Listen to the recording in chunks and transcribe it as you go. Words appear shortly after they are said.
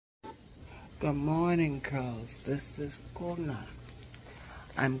Good morning, girls. This is Gona.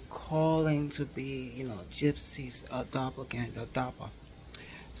 I'm calling to be, Gypsy's doppelganger, Dapper.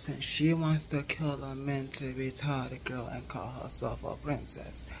 Since she wants to kill a mentally retarded girl and call herself a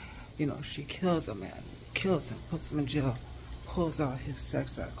princess. She kills a man, kills him, puts him in jail, pulls out his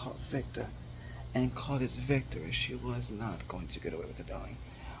sex act called Victor, and called it victory. She was not going to get away with it, darling.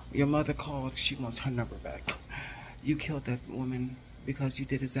 Your mother called, she wants her number back. You killed that woman because you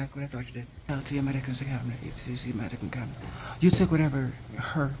did exactly what I thought you did. To your medical cabinet, you see medical cabinet. You took whatever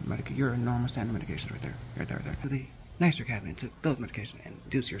your normal standard medications right there. To the nicer cabinet, took those medications and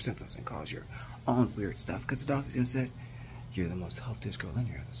reduce your symptoms and cause your own weird stuff. Because the doctors even said, you're the most healthiest girl in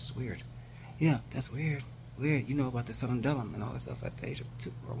here. This is weird. Yeah, that's weird. Weird. You know about the cerebellum and all that stuff at the age of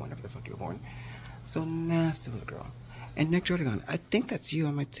 2 or whenever the fuck you were born. So nasty little girl. And Nick Jordan, I think that's you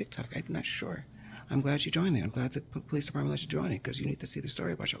on my TikTok. I'm not sure. I'm glad you joined it. I'm glad the police department let you join it because you need to see the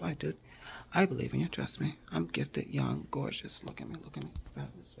story about your life, dude. I believe in you. Trust me. I'm gifted, young, gorgeous. Look at me. Look at me.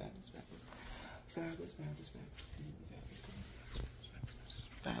 Fabulous, fabulous, fabulous. Fabulous, fabulous, fabulous.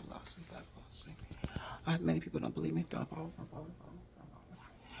 Fabulous, fabulous. I have many people don't believe me. Don't follow.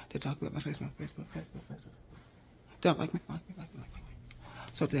 They talk about my Facebook. Don't like me.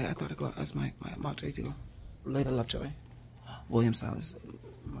 So today I thought I'd go out as my alter ego, Lady Lovejoy, William Silas,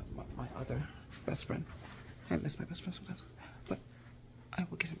 my other best friend. I miss my best friend sometimes, but I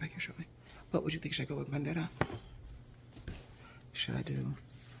will get him back here shortly. What would you think? Should I go with Bandera? Should I do?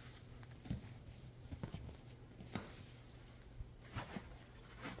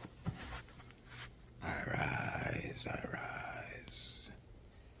 I rise,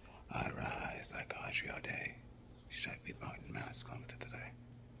 I got you all day. Should I be Martin Mask on with it today?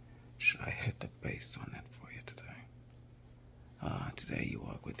 Should I hit the bass on it for you today? Today you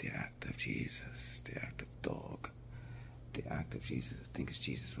walk with the act of Jesus, the act of dog, the act of Jesus. I think it's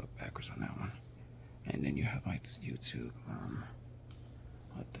Jesus, but backwards on that one. And then you have my YouTube,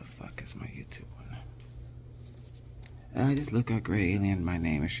 what the fuck is my YouTube one? And I just look at Gray Alien, my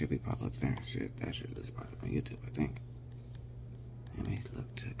name, it should be popped up there. That should just pop up on YouTube, I think. Let me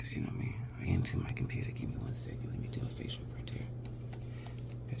look too, because you know me. I get into my computer, give me 1 second, let me do a facial right here.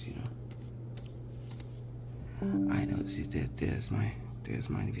 Because I know, see, there's mine.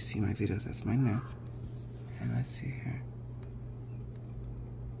 If you see my videos, that's mine now. And let's see here.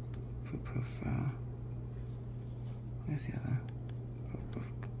 For profile. Where's the other?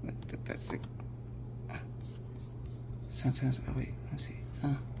 That's it. Sometimes, oh wait, let's see.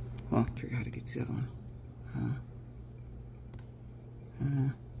 Well, figure out how to get to the other one.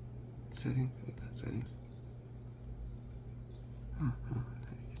 Settings. How to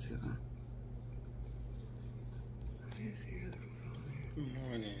get to the other one. Good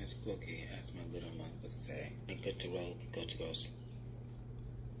morning, it's Cookie, as my little monk would say. Good to roll, go to ghost.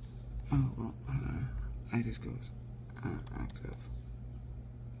 Oh, well, I just goes active.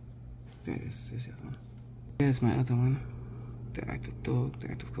 There it is, there's the other one. There's my other one. The active dog, the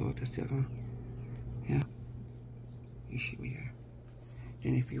active goat, that's the other one. Yeah. You should be there.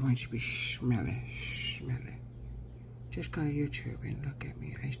 Then if you want you to be smelly. Just go to YouTube and look at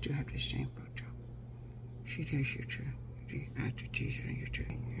me. I still have the same photo. She does YouTube. After Jesus on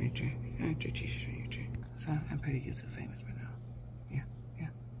YouTube. After Jesus on YouTube. So I'm pretty YouTube famous by now. Yeah.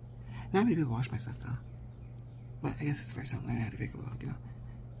 Not many people watch my stuff though. But I guess it's the first time I'm learning how to make a vlog,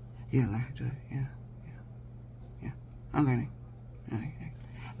 Yeah, learn how to do it. Yeah. I'm learning.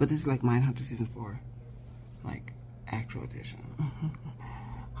 But this is like Mindhunter Season 4. Like, actual edition.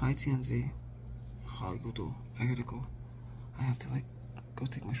 Hi TMZ. How you do? I gotta go. I have to go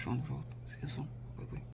take my strong vote. See you soon. Bye.